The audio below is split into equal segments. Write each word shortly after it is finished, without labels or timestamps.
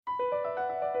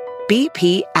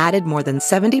BP added more than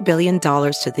 $70 billion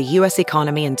to the U.S.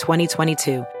 economy in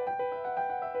 2022.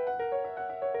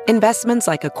 Investments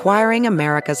like acquiring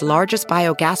America's largest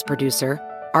biogas producer,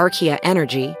 Archaea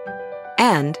Energy,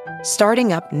 and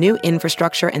starting up new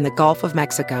infrastructure in the Gulf of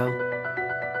Mexico.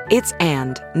 It's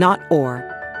and, not or.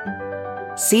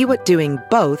 See what doing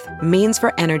both means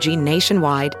for energy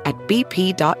nationwide at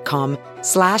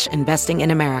bp.com/investing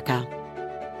in America.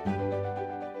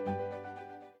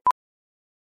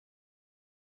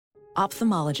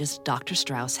 Ophthalmologist Dr.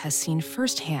 Strauss has seen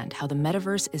firsthand how the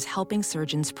metaverse is helping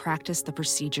surgeons practice the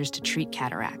procedures to treat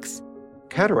cataracts.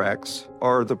 Cataracts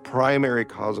are the primary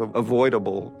cause of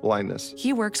avoidable blindness.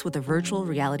 He works with a virtual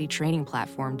reality training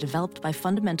platform developed by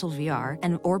Fundamental VR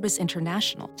and Orbis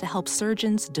International to help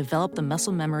surgeons develop the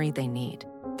muscle memory they need.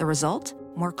 The result?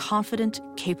 More confident,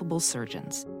 capable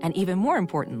surgeons. And even more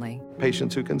importantly,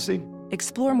 Patients who can see.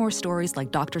 explore more stories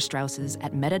like Dr. Strauss's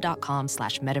at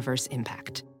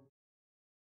meta.com/metaverseimpact.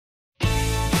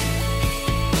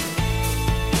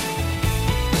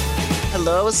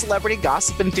 Hello, celebrity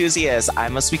gossip enthusiasts.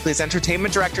 I'm Us Weekly's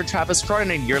entertainment director, Travis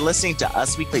Cronin, and you're listening to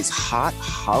Us Weekly's Hot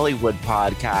Hollywood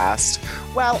podcast.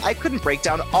 Well, I couldn't break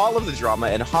down all of the drama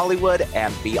in Hollywood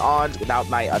and beyond without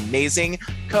my amazing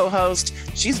co-host.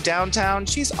 She's downtown.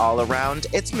 She's all around.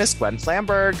 It's Miss Gwen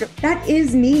Flamberg. That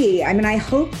is me. I mean, I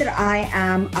hope that I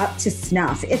am up to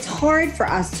snuff. It's hard for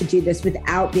us to do this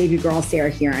without baby girl Sarah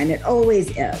here, and it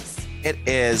always is. It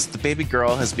is. The baby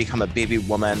girl has become a baby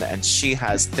woman and she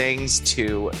has things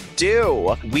to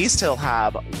do. We still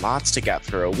have lots to get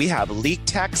through. We have leaked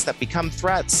texts that become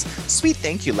threats, sweet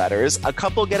thank you letters, a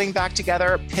couple getting back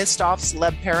together, pissed off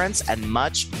celeb parents, and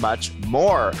much, much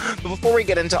more. But before we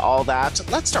get into all that,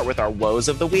 let's start with our woes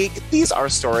of the week. These are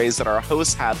stories that our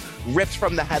hosts have ripped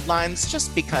from the headlines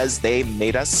just because they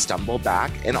made us stumble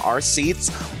back in our seats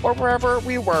or wherever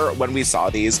we were when we saw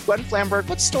these. Gwen Flamberg,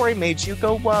 what story made you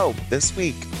go whoa this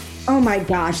week? Oh my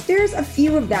gosh, there's a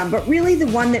few of them, but really the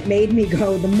one that made me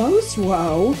go the most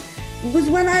whoa was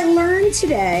when I learned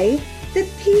today that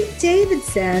Pete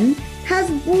Davidson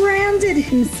has branded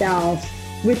himself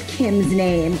with Kim's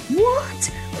name.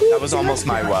 What? That was almost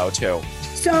my woe too.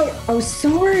 So,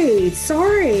 sorry.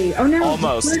 Oh no.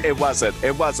 Almost. It wasn't.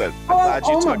 I'm glad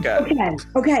you took it.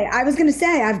 Okay. I was going to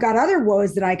say, I've got other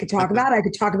woes that I could talk about. I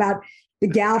could talk about the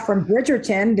gal from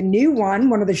Bridgerton, the new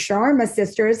one of the Sharma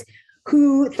sisters,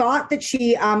 who thought that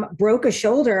she broke a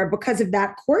shoulder because of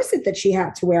that corset that she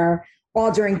had to wear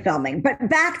all during filming. But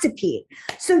back to Pete.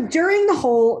 So during the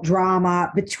whole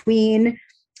drama between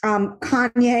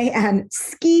Kanye and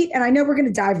Skeet, and I know we're going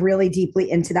to dive really deeply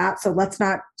into that, so let's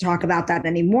not talk about that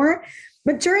anymore.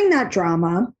 But during that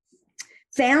drama,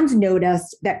 fans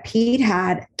noticed that Pete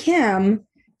had Kim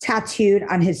tattooed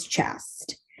on his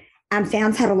chest, and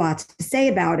fans had a lot to say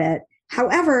about it.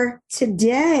 However,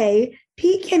 today,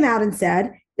 Pete came out and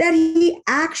said that he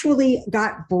actually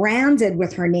got branded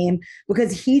with her name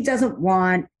because he doesn't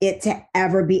want it to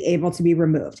ever be able to be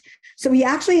removed. So he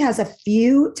actually has a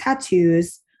few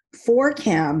tattoos for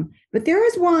Kim, but there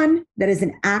is one that is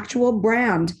an actual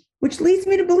brand, which leads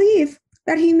me to believe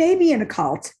that he may be in a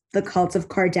cult, the cult of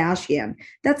Kardashian.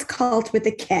 That's cult with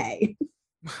a K.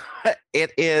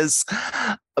 It is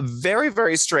very,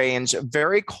 very strange,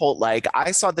 very cult-like.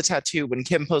 I saw the tattoo when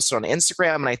Kim posted on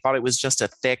Instagram, and I thought it was just a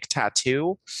thick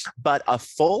tattoo, but a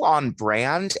full-on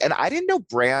brand. And I didn't know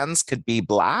brands could be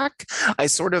black. I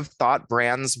sort of thought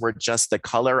brands were just the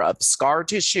color of scar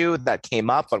tissue that came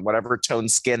up on whatever tone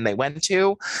skin they went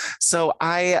to. So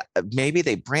maybe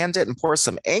they brand it and pour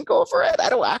some ink over it. I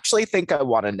don't actually think I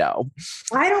want to know.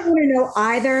 I don't want to know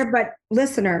either, but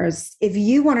listeners, if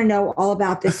you want to know all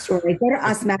about this story, go to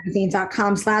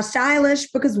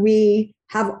usmagazine.com/stylish because we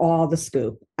have all the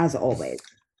scoop, as always.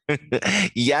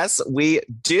 Yes, we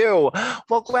do.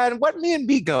 Well, Gwen, what made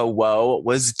me go whoa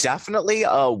was definitely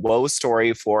a whoa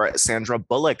story for Sandra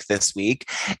Bullock this week.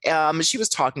 She was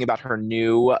talking about her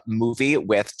new movie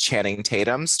with Channing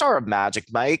Tatum, star of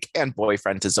Magic Mike and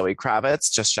boyfriend to Zoe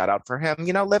Kravitz. Just shout out for him,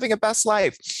 living a best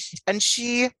life. And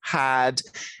she had,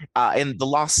 in The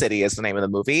Lost City is the name of the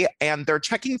movie, and they're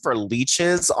checking for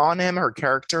leeches on him, her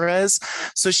character is.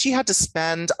 So she had to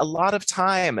spend a lot of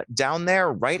time down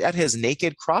there right at his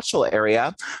naked crotchal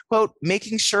area, quote,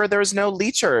 making sure there's no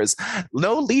leeches.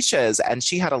 And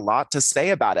she had a lot to say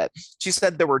about it. She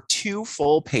said there were 2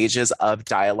 full pages of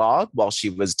dialogue while she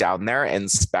was down there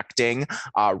inspecting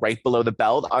right below the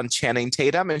belt on Channing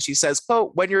Tatum. And she says,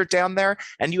 quote, when you're down there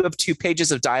and you have 2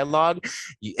 pages of dialogue,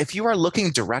 if you are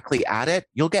looking directly at it,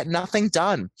 you'll get nothing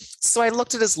done. So I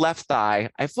looked at his left thigh.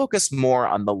 I focused more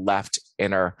on the left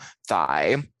inner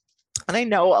thigh. And I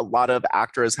know a lot of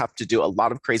actors have to do a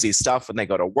lot of crazy stuff when they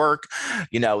go to work.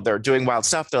 They're doing wild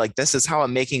stuff. They're like, this is how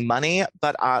I'm making money.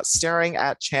 But staring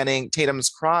at Channing Tatum's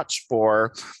crotch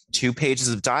for 2 pages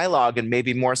of dialogue and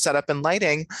maybe more setup and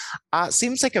lighting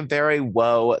seems like a very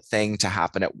whoa thing to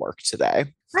happen at work today.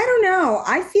 I don't know.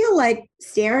 I feel like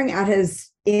staring at his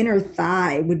inner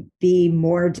thigh would be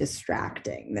more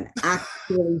distracting than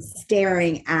actually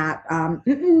staring at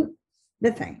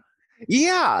the thing.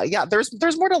 Yeah.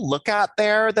 There's more to look at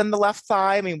there than the left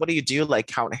thigh. I mean, what do you do? Like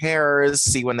count hairs,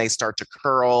 see when they start to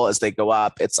curl as they go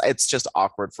up. It's just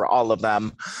awkward for all of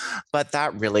them. But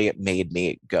that really made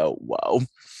me go, whoa.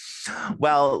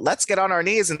 Well, let's get on our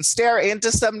knees and stare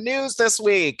into some news this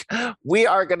week. We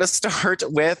are going to start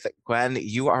with, Gwen,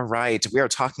 you are right. We are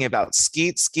talking about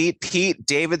Skeet Pete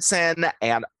Davidson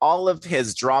and all of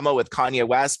his drama with Kanye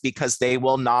West because they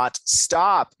will not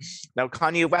stop. Now,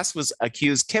 Kanye West was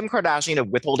accused Kim Kardashian of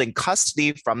withholding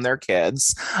custody from their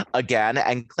kids again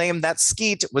and claimed that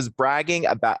Skeet was bragging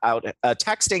about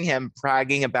texting him,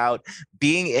 bragging about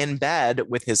being in bed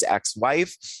with his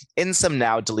ex-wife in some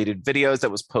now deleted videos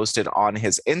that was posted on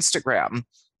his Instagram.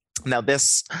 Now,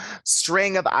 this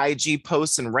string of IG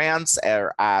posts and rants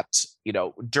are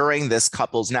during this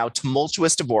couple's now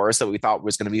tumultuous divorce that we thought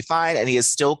was going to be fine. And he is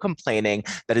still complaining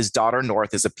that his daughter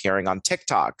North is appearing on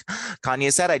TikTok.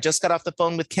 Kanye said, I just got off the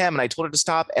phone with Kim and I told her to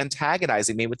stop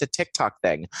antagonizing me with the TikTok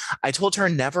thing. I told her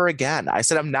never again. I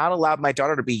said, I'm not allowed my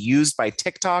daughter to be used by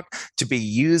TikTok, to be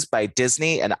used by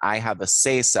Disney, and I have a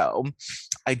say so.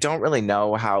 I don't really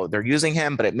know how they're using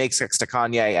him, but it makes sense to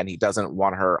Kanye, and he doesn't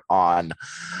want her on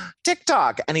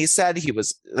TikTok. And he said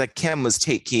Kim was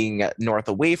taking North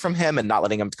away from him and not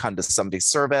letting him come to somebody's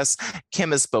service.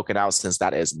 Kim has spoken out since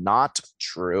that is not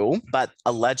true, but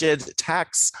alleged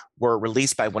texts were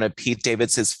released by one of Pete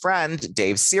Davidson's friend,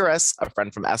 Dave Sears, a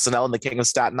friend from SNL and the King of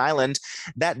Staten Island,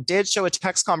 that did show a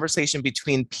text conversation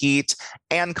between Pete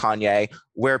and Kanye,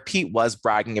 where Pete was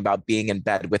bragging about being in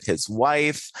bed with his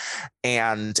wife.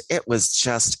 And it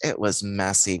was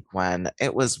messy, Gwen.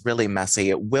 It was really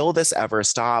messy. Will this ever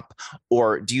stop?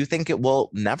 Or do you think it will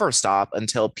never stop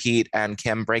until Pete and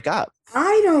Kim break up?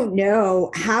 I don't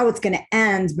know how it's going to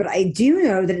end, but I do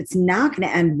know that it's not going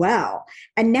to end well.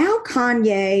 And now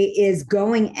Kanye is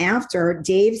going after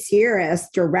Dave Sears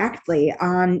directly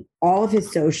on all of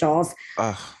his socials.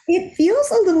 Ugh. It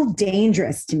feels a little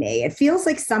dangerous to me. It feels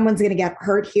like someone's going to get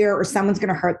hurt here or someone's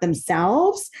going to hurt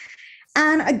themselves.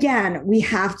 And again, we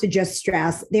have to just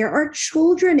stress there are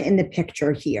children in the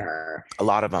picture here. A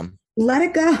lot of them. Let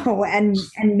it go and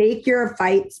make your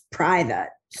fights private.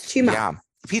 It's too much. Yeah.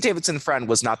 Pete Davidson's friend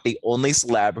was not the only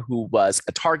celeb who was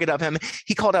a target of him.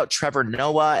 He called out Trevor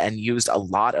Noah and used a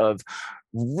lot of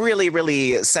really,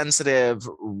 really sensitive,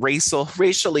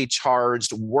 racially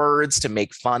charged words to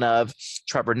make fun of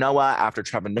Trevor Noah. After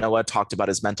Trevor Noah talked about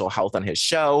his mental health on his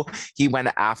show, he went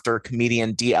after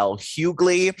comedian D.L.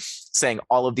 Hughley, saying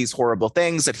all of these horrible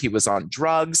things, that he was on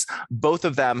drugs. Both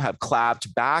of them have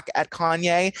clapped back at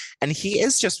Kanye, and he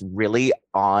is just really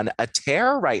on a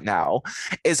tear right now.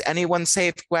 Is anyone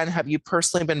safe? Gwen, have you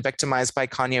personally been victimized by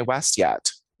Kanye West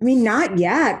yet? I mean, not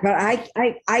yet, but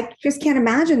I just can't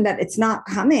imagine that it's not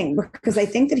coming, because I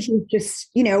think that he's just,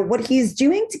 what he's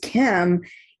doing to Kim,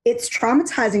 it's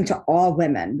traumatizing to all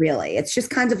women, really. It's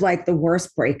just kind of like the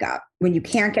worst breakup when you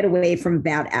can't get away from a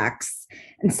bad ex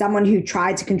and someone who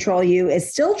tried to control you is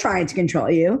still trying to control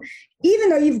you,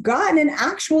 even though you've gotten an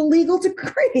actual legal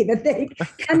decree that they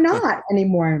cannot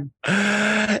anymore.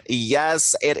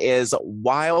 Yes, it is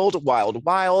wild, wild,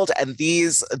 wild. And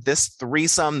this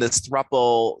threesome, this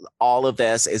throuple, all of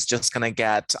this is just going to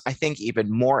get, I think,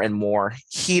 even more and more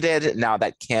heated now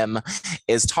that Kim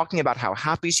is talking about how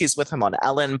happy she's with him on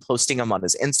Ellen, posting him on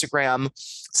his Instagram,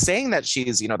 saying that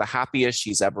she's, the happiest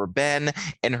she's ever been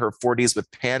in her 40s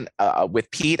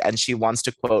with Pete. And she wants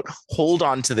to, quote, hold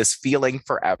on to this feeling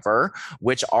forever,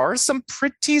 which are some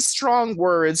pretty strong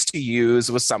words to use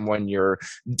with someone you're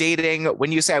dating.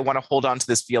 When you say, I want to hold on to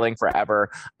this feeling forever,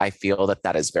 I feel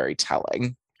that is very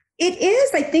telling. It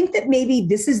is. I think that maybe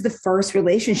this is the first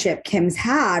relationship Kim's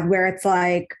had where it's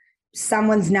like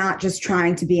someone's not just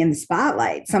trying to be in the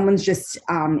spotlight. Someone's just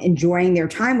enjoying their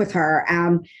time with her.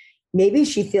 Maybe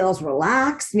she feels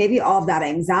relaxed. Maybe all of that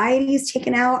anxiety is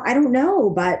taken out. I don't know,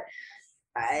 but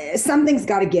something's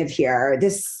got to give here.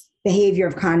 This behavior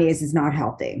of Kanye's is not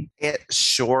healthy. It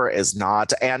sure is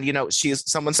not. And,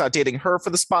 someone's not dating her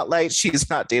for the spotlight. She's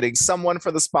not dating someone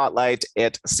for the spotlight.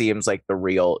 It seems like the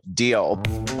real deal.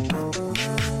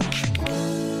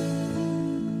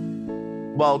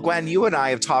 Well, Gwen, you and I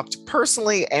have talked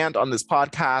personally and on this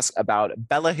podcast about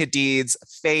Bella Hadid's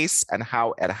face and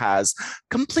how it has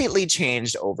completely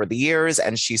changed over the years.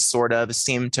 And she sort of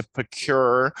seemed to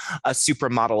procure a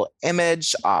supermodel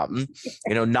image.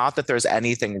 Not that there's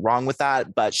anything wrong with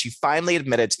that, but she finally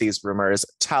admitted to these rumors.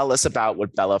 Tell us about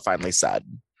what Bella finally said.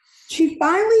 She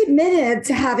finally admitted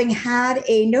to having had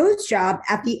a nose job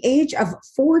at the age of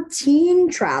 14,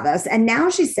 Travis. And now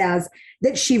she says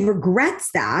that she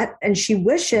regrets that and she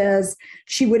wishes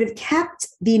she would have kept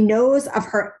the nose of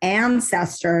her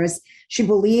ancestors. She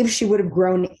believes she would have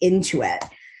grown into it.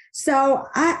 So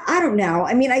I don't know.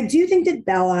 I mean, I do think that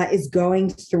Bella is going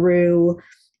through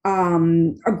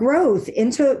a growth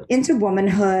into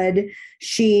womanhood.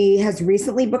 She has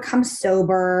recently become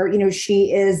sober.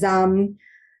 She is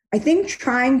I think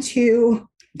trying to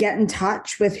get in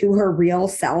touch with who her real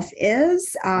self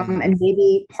is. And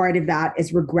maybe part of that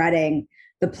is regretting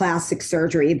the plastic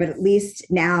surgery. But at least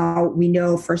now we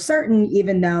know for certain,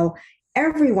 even though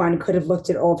everyone could have looked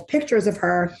at old pictures of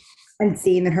her and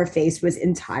seen that her face was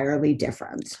entirely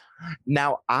different.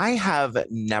 Now, I have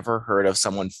never heard of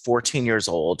someone 14 years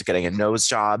old getting a nose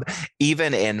job.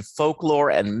 Even in folklore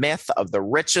and myth of the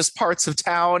richest parts of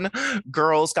town,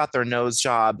 girls got their nose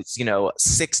jobs,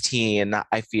 16,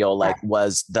 I feel like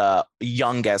was the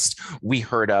youngest we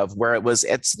heard of, where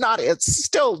it's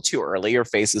still too early. Your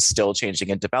face is still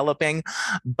changing and developing.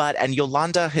 And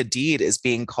Yolanda Hadid is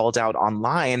being called out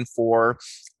online for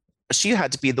she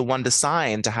had to be the one to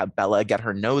sign to have Bella get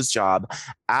her nose job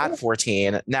at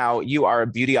 14. Now, you are a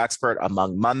beauty expert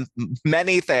among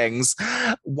many things.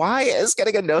 Why is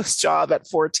getting a nose job at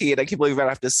 14, I can't believe I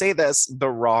have to say this, the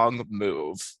wrong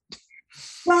move?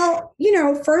 Well,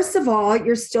 first of all,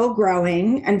 you're still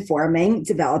growing and forming,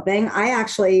 developing. I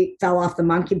actually fell off the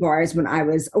monkey bars when I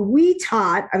was a wee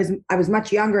tot. I was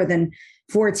much younger than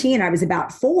 14. I was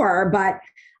about 4, but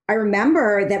I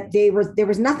remember that there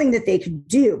was nothing that they could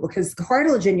do because the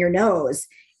cartilage in your nose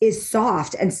is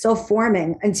soft and still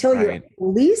forming until you're at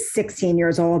least 16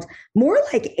 years old, more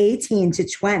like 18 to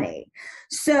 20.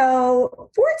 So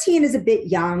 14 is a bit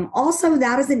young. Also,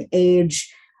 that is an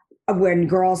age of when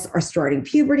girls are starting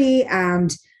puberty.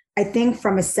 And I think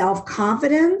from a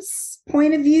self-confidence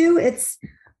point of view,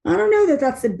 I don't know that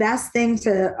that's the best thing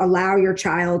to allow your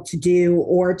child to do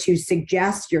or to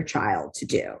suggest your child to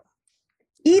do.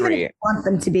 Even if you want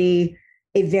them to be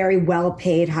a very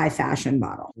well-paid high fashion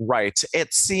model. Right.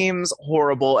 It seems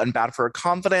horrible and bad for her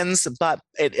confidence, but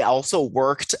it also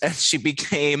worked and she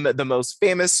became the most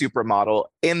famous supermodel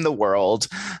in the world.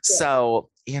 Yeah. So,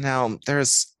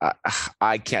 there's,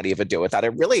 I can't even deal with that.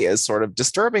 It really is sort of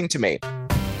disturbing to me.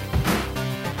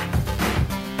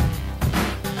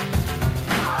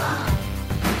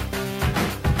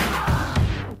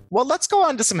 Well, let's go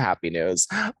on to some happy news.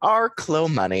 Our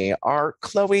Khloe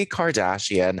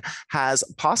Kardashian has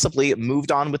possibly moved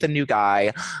on with a new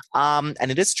guy, and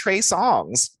it is Trey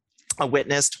Songz. A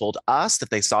witness told us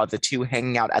that they saw the two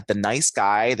hanging out at the Nice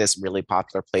Guy, this really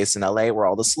popular place in LA where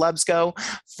all the celebs go,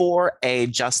 for a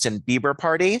Justin Bieber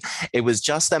party. It was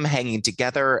just them hanging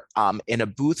together in a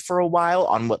booth for a while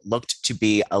on what looked to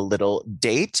be a little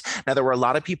date. Now, there were a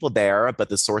lot of people there, but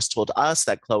the source told us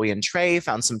that Khloe and Trey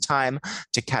found some time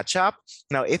to catch up.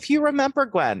 Now, if you remember,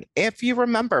 Gwen, back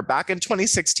in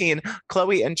 2016,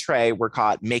 Khloe and Trey were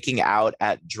caught making out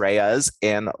at Drea's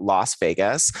in Las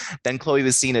Vegas. Then Khloe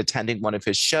was seen attending one of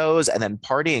his shows and then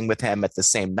partying with him at the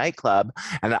same nightclub.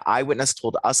 And an eyewitness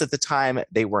told us at the time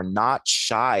they were not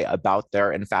shy about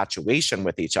their infatuation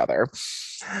with each other.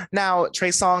 Now, Trey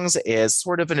Songz is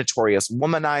sort of a notorious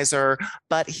womanizer,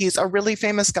 but he's a really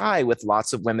famous guy with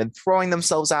lots of women throwing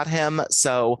themselves at him.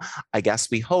 So I guess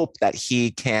we hope that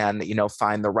he can,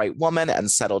 find the right woman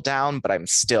and settle down, but I'm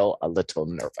still a little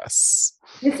nervous.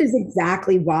 This is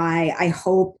exactly why I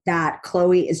hope that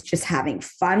Khloe is just having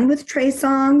fun with Trey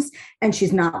Songz and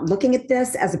she's not looking at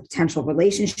this as a potential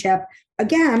relationship.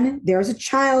 Again, there's a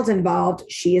child involved.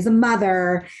 She is a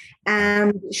mother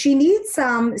and she needs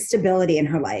some stability in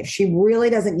her life. She really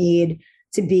doesn't need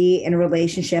to be in a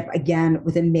relationship again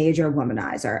with a major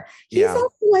womanizer. He's also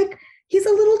he's a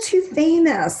little too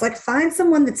famous. Find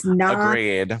someone that's not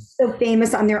so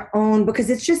famous on their own because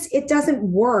it doesn't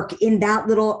work in that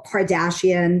little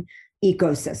Kardashian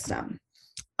ecosystem.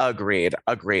 Agreed.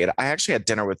 I actually had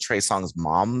dinner with Trey Songz's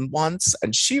mom once,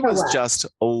 and she For was what? just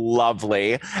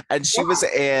lovely. And she was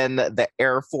in the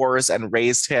Air Force and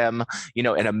raised him, in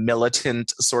a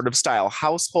militant sort of style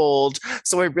household.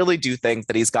 So I really do think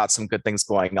that he's got some good things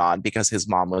going on because his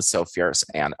mom was so fierce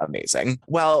and amazing.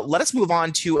 Well, let us move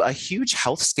on to a huge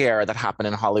health scare that happened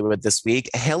in Hollywood this week.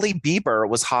 Hailey Bieber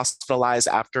was hospitalized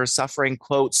after suffering,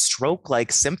 quote,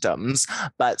 stroke-like symptoms,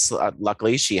 but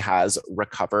luckily she has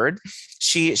recovered.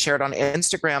 She shared on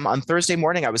Instagram on Thursday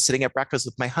morning, I was sitting at breakfast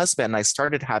with my husband and I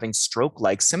started having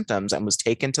stroke-like symptoms and was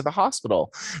taken to the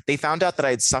hospital. They found out that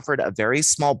I had suffered a very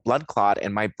small blood clot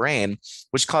in my brain,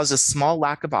 which caused a small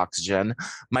lack of oxygen.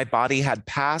 My body had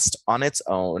passed on its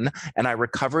own and I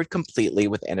recovered completely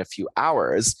within a few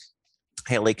hours.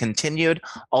 Hailey continued,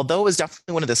 although it was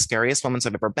definitely one of the scariest moments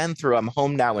I've ever been through, I'm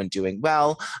home now and doing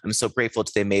well. I'm so grateful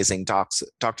to the amazing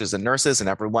doctors and nurses and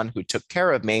everyone who took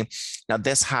care of me. Now,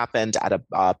 this happened at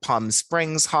a Palm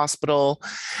Springs hospital,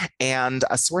 and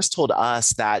a source told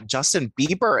us that Justin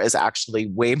Bieber is actually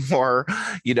way more,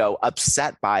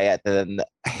 upset by it than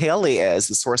Hailey is.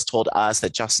 The source told us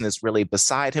that Justin is really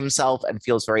beside himself and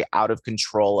feels very out of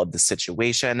control of the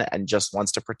situation and just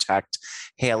wants to protect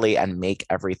Hailey and make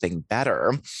everything better.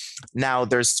 Now,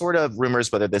 there's sort of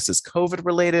rumors whether this is COVID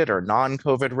related or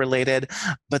non-COVID related,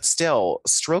 but still,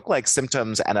 stroke-like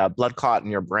symptoms and a blood clot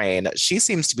in your brain, she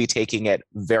seems to be taking it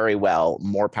very well.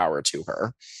 More power to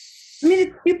her. I mean,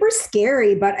 it's super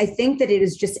scary, but I think that it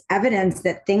is just evidence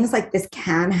that things like this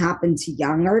can happen to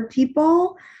younger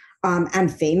people.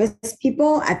 And famous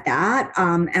people at that.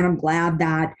 And I'm glad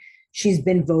that she's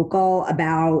been vocal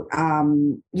about,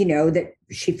 that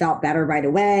she felt better right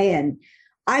away. And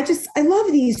I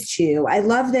love these two. I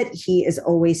love that he is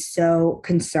always so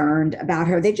concerned about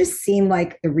her. They just seem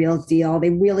like the real deal. They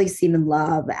really seem in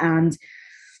love. And,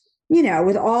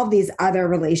 with all these other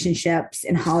relationships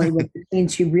in Hollywood between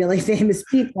two really famous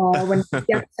people, when it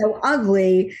gets so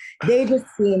ugly, they just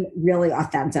seem really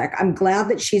authentic. I'm glad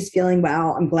that she's feeling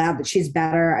well. I'm glad that she's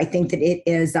better. I think that it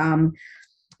is,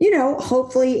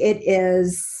 hopefully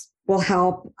will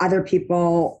help other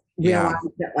people realize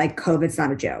that like COVID's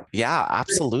not a joke. Yeah,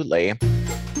 absolutely.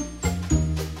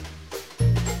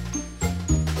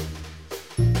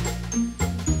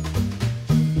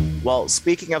 Well,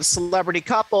 speaking of celebrity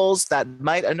couples that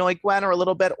might annoy Gwen a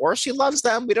little bit, or she loves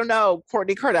them, we don't know.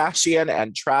 Kourtney Kardashian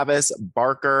and Travis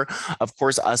Barker. Of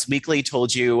course, Us Weekly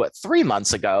told you 3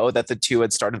 months ago that the two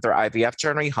had started their IVF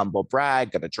journey. Humble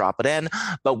brag, gonna drop it in.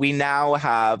 But we now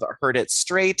have heard it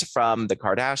straight from the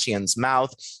Kardashians'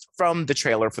 mouth, from the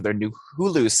trailer for their new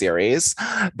Hulu series,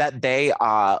 that they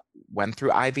went through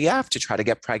IVF to try to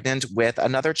get pregnant with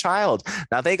another child.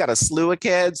 Now they got a slew of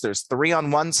kids. There's 3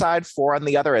 on one side, 4 on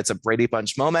the other. It's a Brady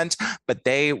Bunch moment, but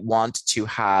they want to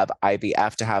have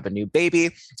IVF to have a new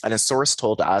baby. And a source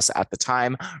told us at the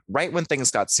time, right when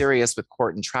things got serious with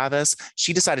Kourt and Travis,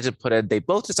 they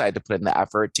both decided to put in the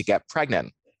effort to get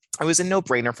pregnant. It was a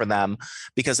no-brainer for them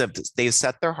because they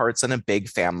set their hearts on a big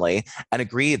family and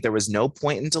agreed there was no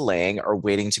point in delaying or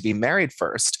waiting to be married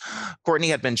first. Kourtney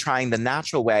had been trying the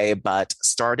natural way, but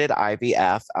started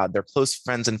IVF. Their close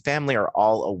friends and family are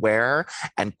all aware,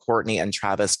 and Kourtney and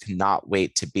Travis cannot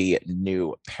wait to be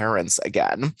new parents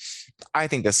again. I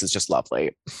think this is just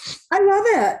lovely. I love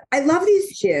it. I love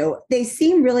these two. They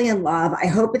seem really in love. I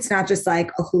hope it's not just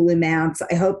like a hula mance.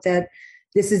 I hope that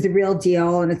this is the real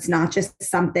deal and it's not just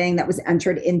something that was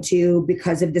entered into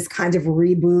because of this kind of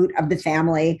reboot of the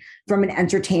family from an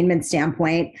entertainment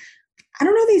standpoint. I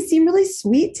don't know. They seem really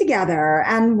sweet together.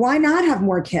 And why not have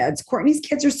more kids? Kourtney's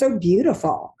kids are so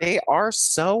beautiful. They are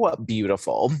so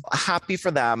beautiful. Happy for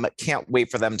them. Can't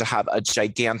wait for them to have a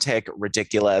gigantic,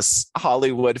 ridiculous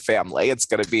Hollywood family. It's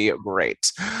going to be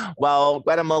great. Well,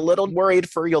 but I'm a little worried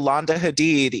for Yolanda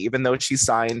Hadid, even though she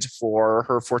signed for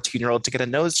her 14-year-old to get a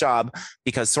nose job,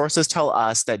 because sources tell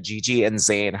us that Gigi and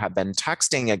Zayn have been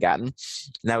texting again.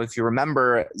 Now, if you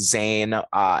remember, Zayn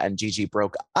and Gigi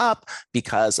broke up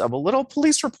because of a little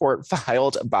police report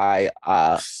filed by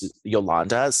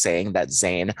Yolanda saying that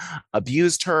Zayn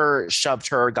abused her, shoved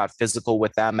her, got physical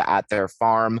with them at their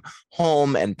farm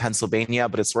home in Pennsylvania.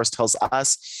 But a source tells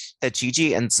us that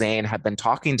Gigi and Zayn have been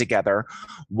talking together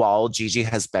while Gigi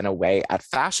has been away at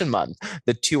Fashion Month.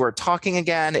 The two are talking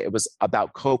again. It was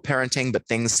about co-parenting, but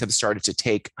things have started to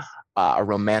take a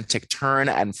romantic turn,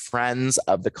 and friends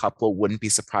of the couple wouldn't be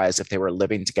surprised if they were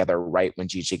living together right when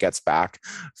Gigi gets back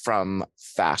from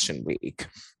Fashion Week.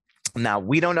 Now,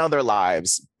 we don't know their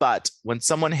lives, but when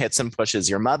someone hits and pushes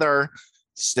your mother,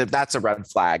 That's a red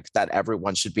flag that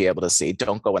everyone should be able to see.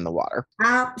 Don't go in the water.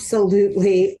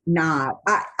 Absolutely not.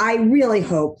 I really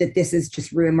hope that this is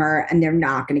just rumor and they're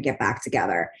not going to get back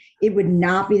together. It would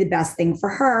not be the best thing for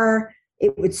her.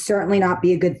 It would certainly not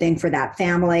be a good thing for that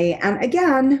family. And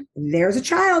again, there's a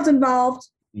child involved.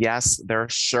 Yes, there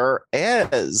sure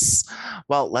is.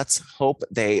 Well, let's hope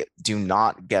they do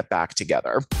not get back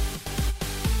together.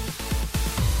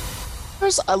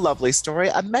 There's a lovely story,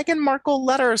 a Meghan Markle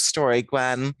letter story,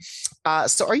 Gwen.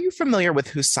 So are you familiar with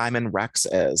who Simon Rex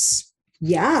is?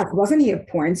 Yeah, wasn't he a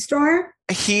porn star?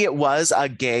 He was a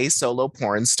gay solo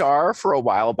porn star for a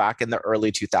while back in the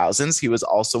early 2000s. He was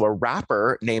also a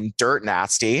rapper named Dirt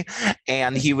Nasty,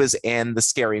 and he was in the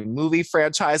Scary Movie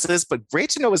franchises. But great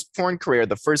to know his porn career,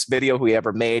 the first video he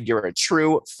ever made. You're a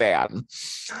true fan.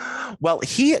 Well,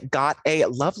 he got a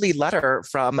lovely letter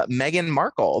from Meghan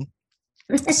Markle.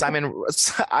 Simon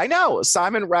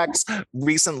Rex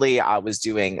recently was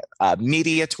doing a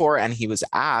media tour, and he was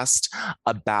asked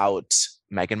about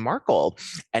Meghan Markle.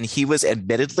 And he was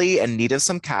admittedly in need of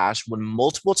some cash when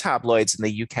multiple tabloids in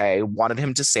the UK wanted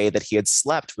him to say that he had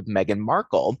slept with Meghan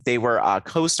Markle. They were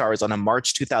co-stars on a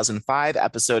March 2005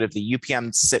 episode of the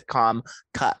UPN sitcom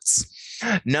Cuts.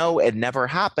 No, it never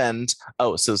happened.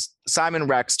 Oh, so Simon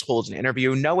Rex told an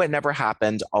interview, no, it never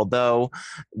happened. Although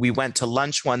we went to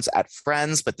lunch once at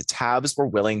Friends, but the tabs were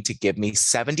willing to give me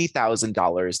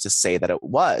 $70,000 to say that it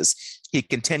was. He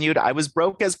continued, I was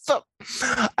broke as fuck.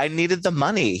 I needed the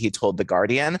money, he told The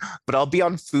Guardian, but I'll be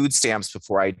on food stamps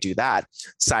before I do that.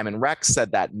 Simon Rex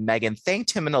said that Meghan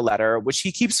thanked him in a letter, which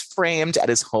he keeps framed at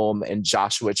his home in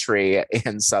Joshua Tree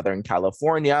in Southern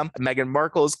California. Meghan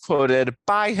Markle is quoted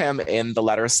by him in the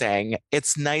letter saying,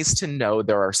 it's nice to know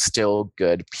there are still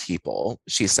good people,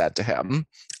 she said to him.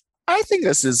 I think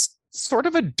this is sort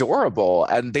of adorable,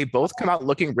 and they both come out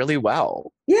looking really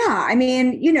well. Yeah, I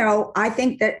mean, I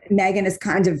think that Meghan is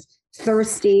kind of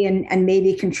thirsty and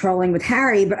maybe controlling with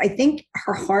Harry, but I think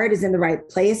her heart is in the right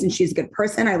place and she's a good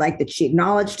person. I like that she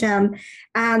acknowledged him.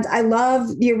 And I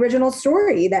love the original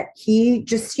story that he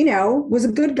just, was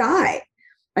a good guy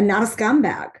and not a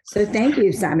scumbag. So thank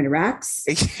you, Simon Rex.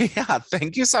 Yeah,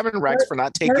 thank you, Simon Rex, for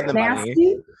not taking the money.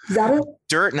 Is that it?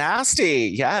 Dirt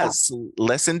Nasty, yes.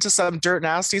 Listen to some Dirt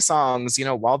Nasty songs,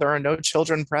 while there are no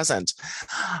children present.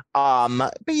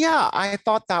 But yeah, I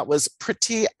thought that was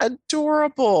pretty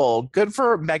adorable. Good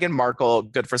for Meghan Markle,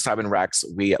 good for Simon Rex.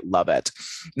 We love it.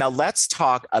 Now let's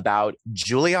talk about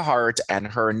Julia Hart and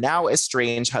her now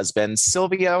estranged husband,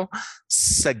 Silvio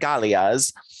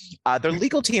Segalias. Their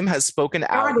legal team has spoken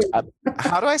out.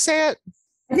 How do I say it?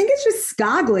 I think it's just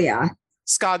Scaglia.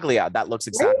 Scaglia, that looks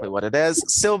exactly what it is.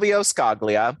 Silvio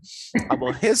Scaglia.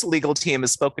 Well, his legal team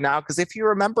has spoken out because if you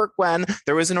remember, Gwen,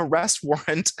 there was an arrest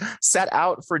warrant set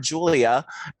out for Julia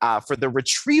for the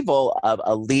retrieval of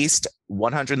a leased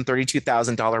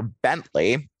 $132,000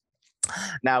 Bentley.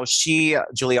 Now,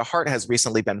 Julia Hart, has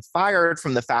recently been fired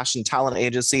from the fashion talent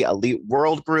agency Elite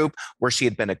World Group, where she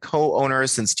had been a co-owner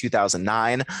since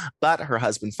 2009. But her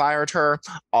husband fired her,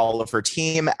 all of her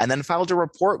team, and then filed a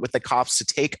report with the cops to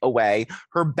take away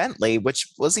her Bentley, which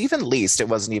was even leased. It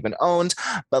wasn't even owned.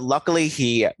 But luckily,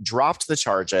 he dropped the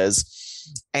charges.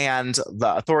 And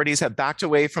the authorities have backed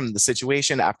away from the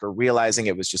situation after realizing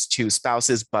it was just two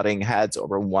spouses butting heads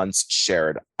over once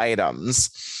shared items.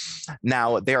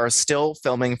 Now, they are still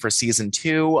filming for season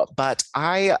 2, but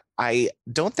I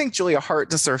don't think Julia Hart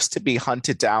deserves to be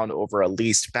hunted down over a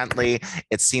leased Bentley.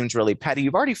 It seems really petty.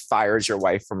 You've already fired your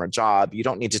wife from her job. You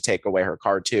don't need to take away her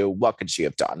car too. What could she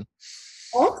have done?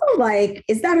 Also,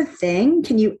 is that a thing?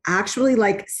 Can you actually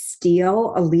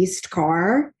steal a leased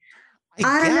car?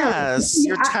 I guess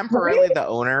you're temporarily the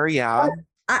owner. Yeah.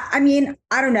 I mean,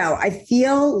 I don't know. I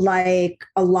feel like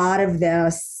a lot of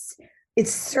this,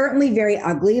 it's certainly very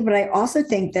ugly, but I also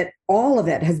think that all of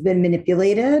it has been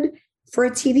manipulated for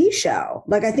a TV show.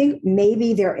 I think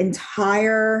maybe their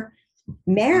entire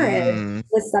marriage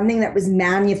was something that was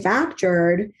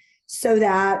manufactured so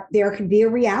that there could be a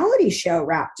reality show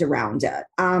wrapped around it.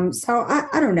 So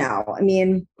I don't know. I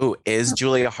mean, is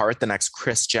Julia Hart the next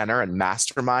Kris Jenner and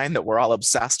Mastermind that we're all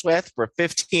obsessed with for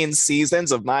 15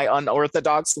 seasons of My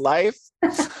Unorthodox Life? I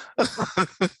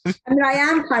mean, I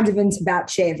am kind of into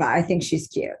Bathsheba. I think she's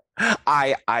cute.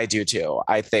 I do too.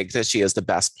 I think that she is the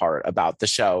best part about the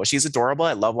show. She's adorable.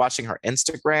 I love watching her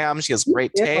Instagram. She has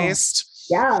great taste.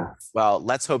 Yeah. Well,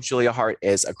 let's hope Julia Hart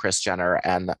is a Kris Jenner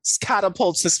and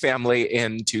catapults his family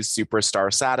into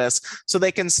superstar status so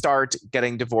they can start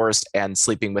getting divorced and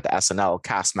sleeping with SNL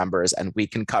cast members, and we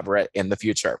can cover it in the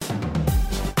future.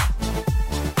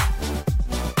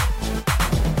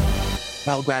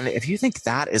 Well, Gwen, if you think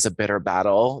that is a bitter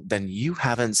battle, then you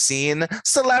haven't seen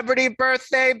Celebrity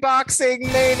Birthday Boxing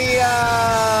Mania!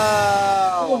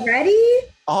 Already?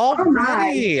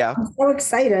 Already. Oh, I'm so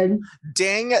excited.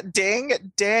 Ding,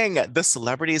 ding, ding. The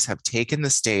celebrities have taken the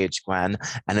stage, Gwen,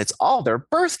 and it's all their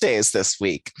birthdays this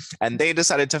week. And they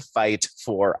decided to fight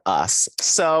for us.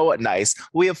 So nice.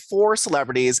 We have 4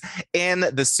 celebrities in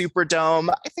the Superdome.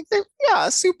 I think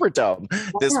Superdome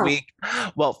this week.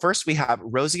 Well, first we have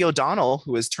Rosie O'Donnell,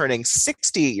 who is turning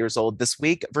 60 years old this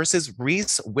week, versus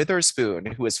Reese Witherspoon,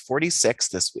 who is 46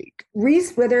 this week.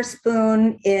 Reese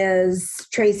Witherspoon is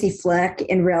Tracy Flick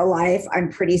in real life, I'm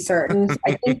pretty certain.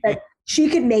 I think that she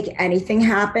could make anything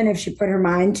happen if she put her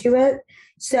mind to it.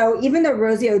 So even though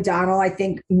Rosie O'Donnell, I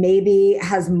think maybe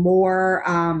has more,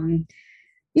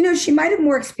 she might have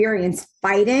more experience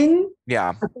fighting.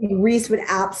 Yeah. I think Reese would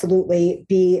absolutely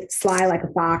be sly like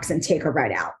a fox and take her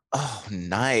right out. Oh,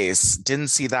 nice. Didn't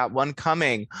see that one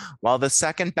coming. Well, the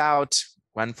second bout,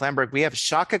 Gwen Flamberg, we have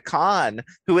Shaka Khan,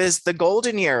 who is the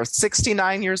golden year,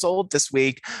 69 years old this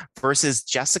week, versus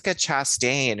Jessica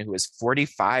Chastain, who is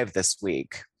 45 this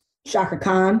week. Shaka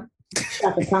Khan,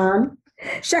 let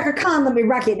me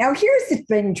wreck it. Now, here's the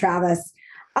thing, Travis.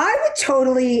 I would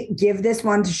totally give this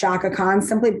one to Shaka Khan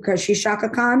simply because she's Shaka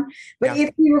Khan. But if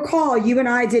you recall, you and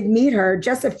I did meet her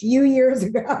just a few years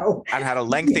ago. And had a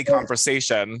lengthy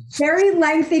conversation. Very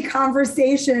lengthy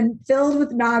conversation filled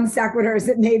with non sequiturs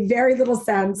that made very little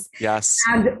sense. Yes.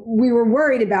 And we were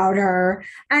worried about her.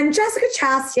 And Jessica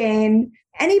Chastain,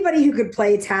 anybody who could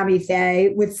play Tammy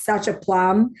Faye with such a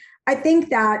plum, I think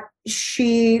that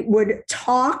she would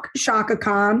talk Shaka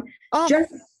Khan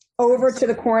just over to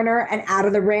the corner and out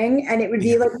of the ring, and it would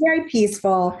be like very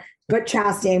peaceful, but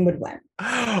Chastain would win.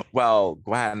 Well,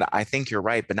 Gwen, I think you're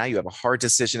right, but now you have a hard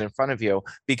decision in front of you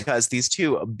because these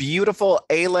 2 beautiful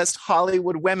A-list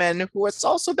Hollywood women, who it's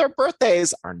also their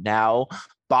birthdays, are now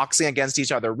boxing against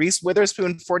each other. Reese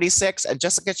Witherspoon, 46, and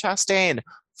Jessica Chastain,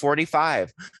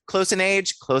 45. Close in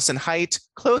age, close in height,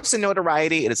 close in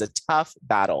notoriety. It is a tough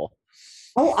battle.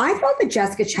 Oh, I thought that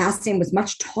Jessica Chastain was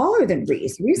much taller than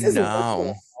Reese. Reese is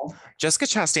Jessica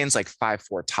Chastain's like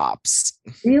 5'4" tops.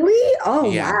 Really?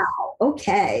 Oh, yeah. Wow.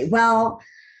 Okay. Well,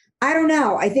 I don't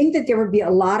know. I think that there would be a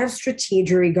lot of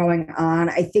strategery going on.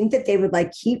 I think that they would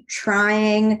keep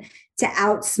trying to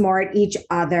outsmart each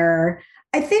other.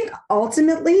 I think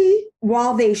ultimately,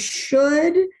 while they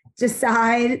should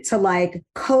decide to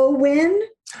co-win,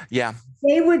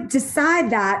 they would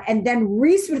decide that, and then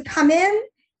Reese would come in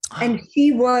and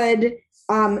she would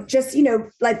just,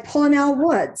 pull an Elle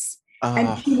Woods.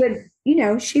 And she would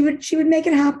make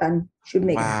it happen. She would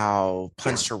make it happen.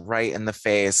 Punched her right in the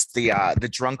face. The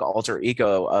drunk alter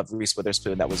ego of Reese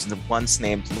Witherspoon that was once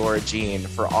named Laura Jean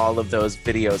for all of those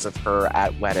videos of her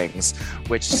at weddings,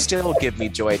 which still give me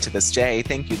joy to this day.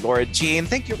 Thank you, Laura Jean.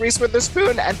 Thank you, Reese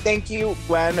Witherspoon. And thank you,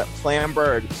 Gwen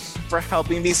Flamberg, for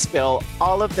helping me spill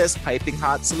all of this piping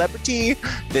hot celebrity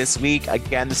this week.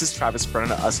 Again, this is Travis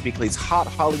Brennan, Us Weekly's Hot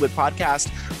Hollywood podcast,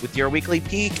 with your weekly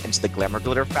peek into the glamour,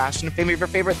 glitter, fashion, fame of your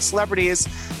favorite celebrities.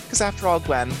 Because after all,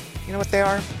 Gwen, you know what they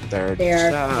are? They're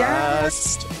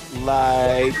just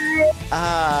like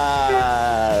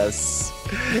us.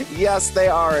 Yes, they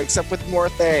are, except with more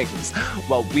things.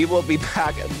 Well, we will be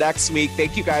back next week.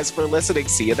 Thank you guys for listening.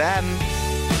 See you then.